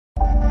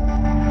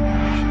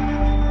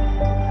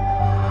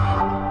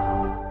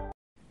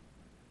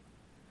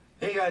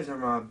guys,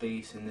 I'm Rob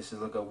Base, and this is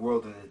like a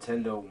World of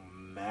Nintendo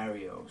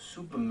Mario,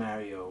 Super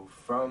Mario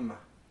from,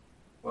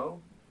 well,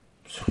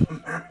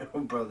 Super Mario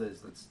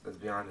Brothers. Let's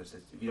be honest.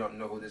 If you don't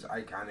know who this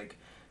iconic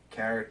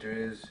character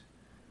is,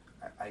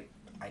 I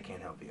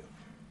can't help you.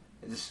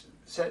 This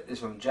set is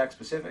from Jakks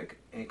Pacific,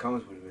 and it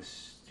comes with a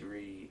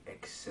mystery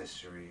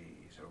accessory.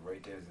 So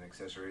right there's an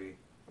accessory,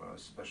 well,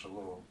 special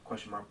little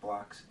question mark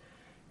blocks,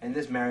 and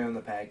this Mario in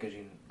the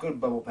packaging, good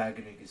bubble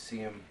packaging. You can see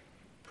him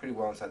pretty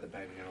well inside the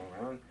packaging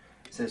all around.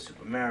 It says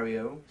Super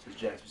Mario. It says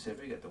Jakks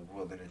Pacific at the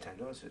World of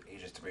Nintendo. It says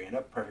ages 3 and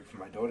up. Perfect for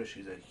my daughter.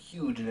 She's a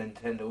huge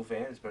Nintendo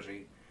fan,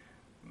 especially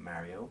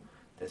Mario.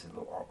 There's a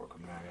little artwork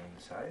of Mario on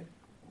the side.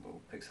 A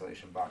little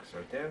pixelation box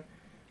right there.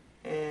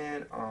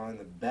 And on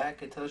the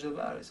back, it tells you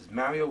about it. It says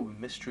Mario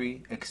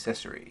Mystery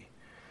Accessory.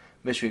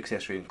 Mystery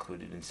Accessory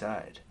included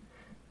inside.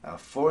 A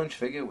 4-inch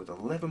figure with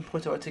 11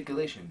 points of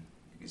articulation.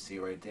 You can see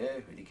right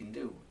there what he can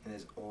do. And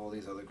there's all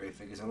these other great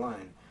figures in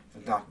line.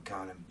 From Donkey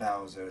Kong and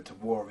Bowser to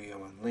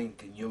Wario and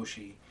Link and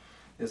Yoshi.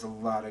 There's a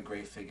lot of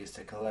great figures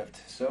to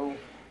collect. So,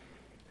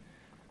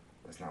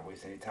 let's not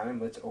waste any time.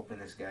 Let's open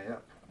this guy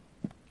up.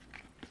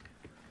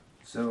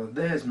 So,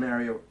 there's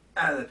Mario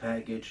out of the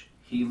package.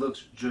 He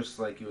looks just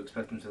like you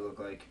expect him to look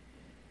like.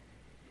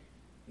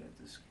 You got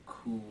this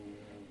cool,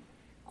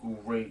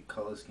 great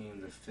color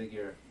scheme. The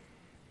figure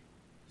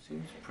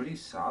seems pretty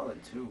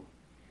solid, too.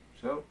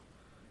 So,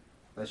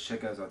 let's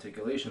check out his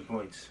articulation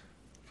points.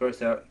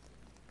 First out,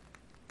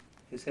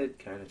 his head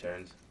kind of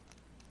turns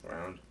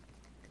around,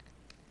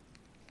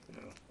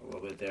 a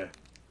little bit there.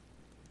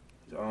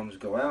 His arms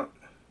go out.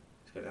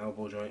 He's got an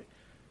elbow joint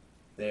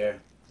there.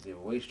 Does he have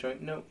a waist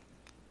joint? Nope.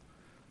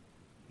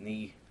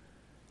 Knee.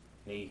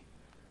 And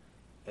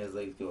his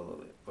legs go a little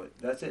bit. But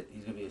that's it.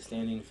 He's going to be a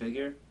standing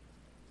figure.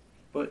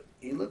 But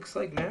he looks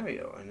like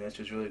Mario, and that's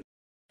just really...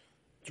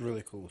 It's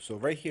really cool. So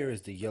right here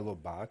is the yellow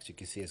box. You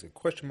can see it's got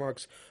question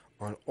marks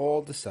on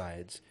all the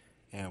sides.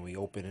 And we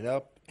open it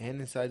up, and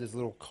inside this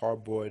little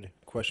cardboard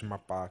question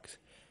mark box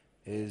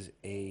is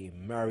a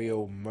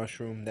Mario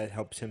mushroom that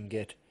helps him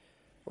get,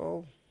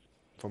 well,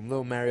 from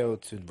little Mario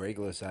to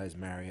regular size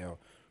Mario.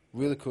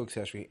 Really cool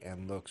accessory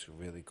and looks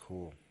really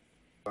cool.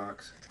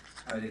 Box.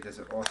 I think that's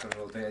an awesome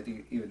little thing. I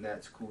think even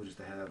that's cool just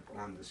to have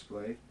on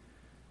display.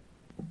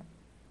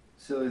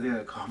 Silly thing,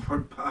 a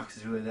cardboard box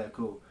is really that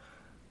cool.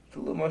 The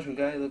little mushroom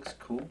guy looks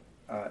cool.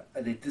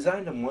 They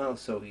designed him well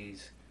so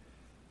he's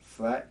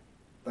flat.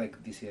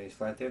 Like DCI is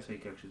flat there, so you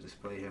can actually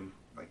display him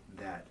like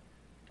that.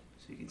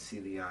 So you can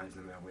see the eyes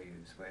no matter where you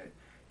display it.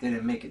 They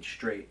didn't make it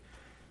straight.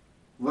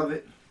 Love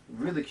it.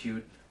 Really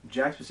cute.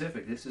 Jakks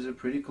Pacific. This is a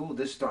pretty cool.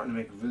 This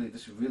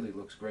really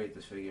looks great,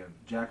 this figure.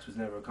 Jakks was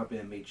never a company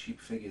that made cheap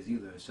figures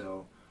either,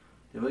 so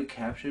they really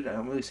captured. I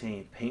don't really see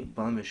any paint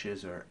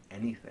blemishes or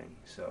anything.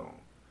 So,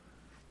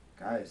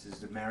 guys, this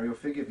is the Mario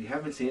figure. If you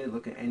haven't seen it,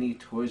 look at any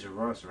Toys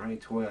R Us or any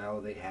toy aisle.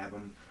 They have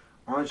them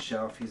on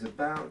shelf. He's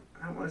about,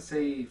 I want to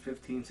say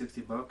 $15, $60.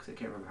 I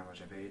can't remember how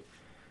much I paid.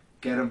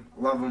 Get him.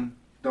 Love him.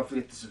 Don't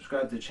forget to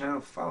subscribe to the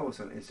channel. Follow us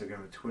on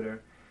Instagram and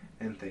Twitter.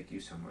 And thank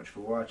you so much for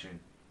watching.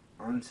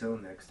 Until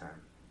next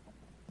time.